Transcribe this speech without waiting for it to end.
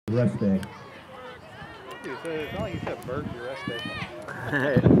Rest day. Dude, so it's not like you said Bert your rest day.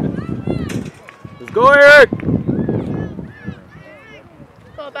 Let's go, Eric!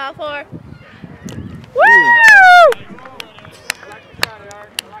 Go about 4. Woo!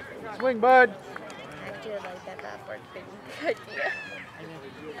 Swing, bud. I do like that backward thing.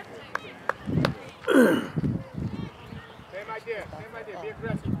 Idea. Same idea. Be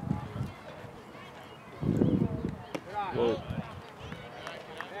aggressive. Whoa.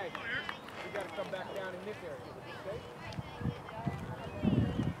 Hey, you got to come back down in this area. Okay?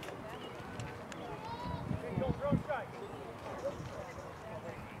 Don't throw strike.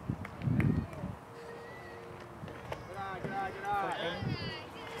 Good eye.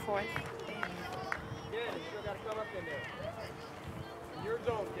 4th. Yeah, you still got to come up in there. In your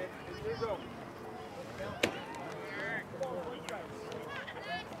zone, kid. In your zone. Come on, one strike.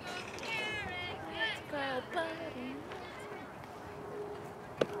 Go, buddy.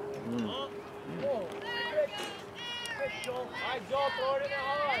 Good, Joel. All right, Joel, throw it in there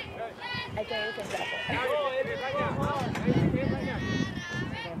hard. Good. I think you can double. Now, Joel, hit it right now. Hard. Hit it right now.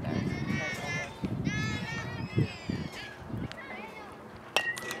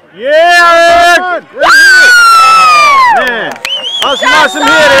 Yeah, Eric! Man, awesome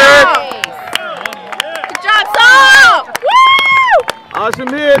hit, Eric! Good job, Saul! Woo! Awesome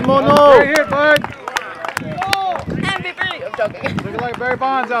hit, Mono! Great hit, bud. MVP! I'm joking. Looking like Barry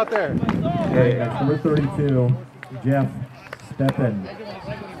Bonds out there. Okay, that's number 32, Jeff Steppen.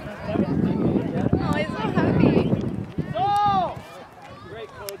 Oh, he's so happy. Great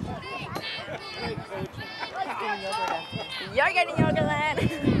coach. Great coach. You're getting yoga land.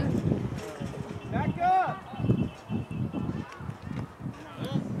 Back up.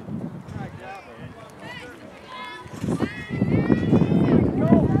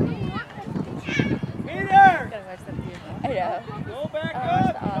 Peter! I know. Go back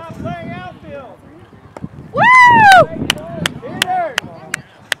up. You're not playing outfield. Woo! Peter!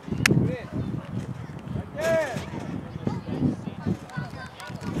 Right there.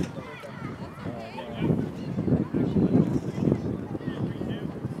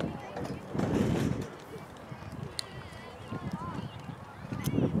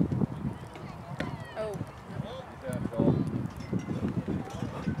 Oh.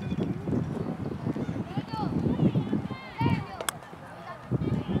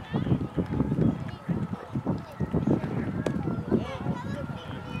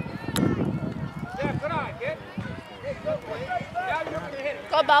 Yeah, good eye, kid. Hey, go, boy. Now you're looking to hit it.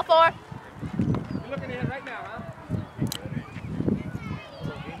 Go about 4. You're looking to hit right now, huh?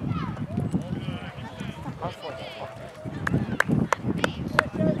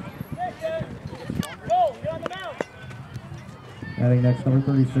 Go, you're on the mound. Adding next, number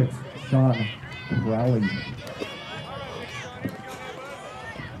 36, Sean Rowley.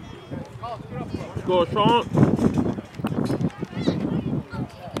 Let's go, Sean!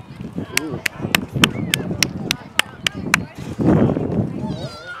 Ooh.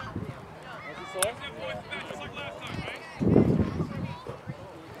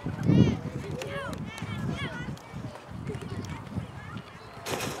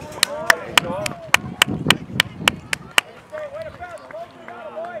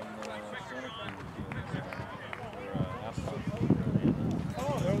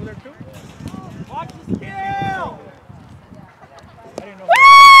 Watch the skill! Woo!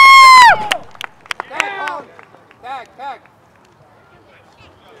 Tag.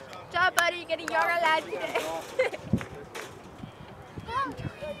 Good job, buddy. You're getting yoga land today.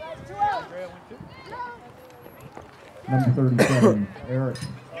 Number 37, Eric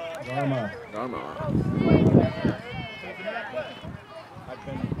Dharma. Dharma. I've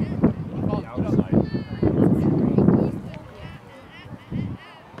been on the outside.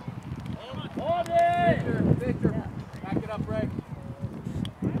 Hold it! Victor. Back it up, Ray.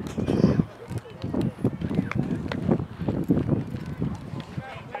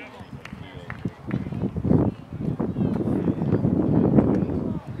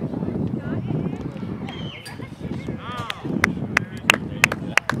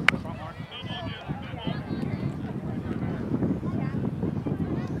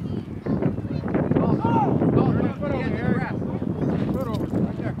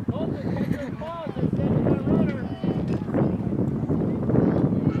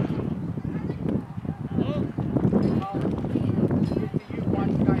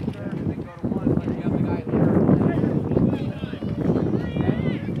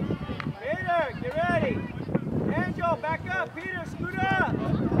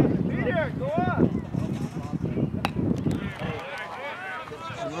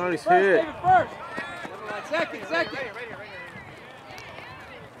 Nice hit. Second.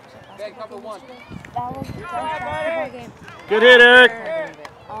 Okay, cover one. That was basketball game. Good hit, Eric.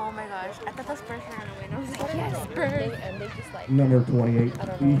 Oh my gosh. I thought the Spurs were gonna win. I was like, yes, Spurs. And they just like, Number 28, I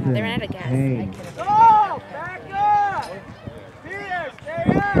don't know. Ethan They ran out of gas. Haynes. Go! Back up! Peter, stay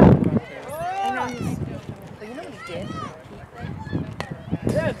up! I know he's, but you know what he did?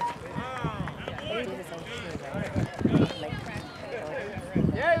 Good. He did his own shoe, right? Like,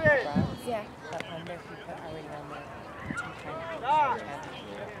 David! yeah. But on there, he put already on there. Stop!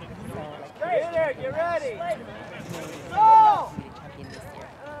 So, like, Peter, get ready! he's Go! the champion this year.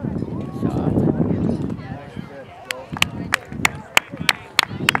 So, I'll tell you.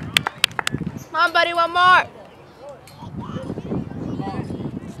 Come on, buddy, one more.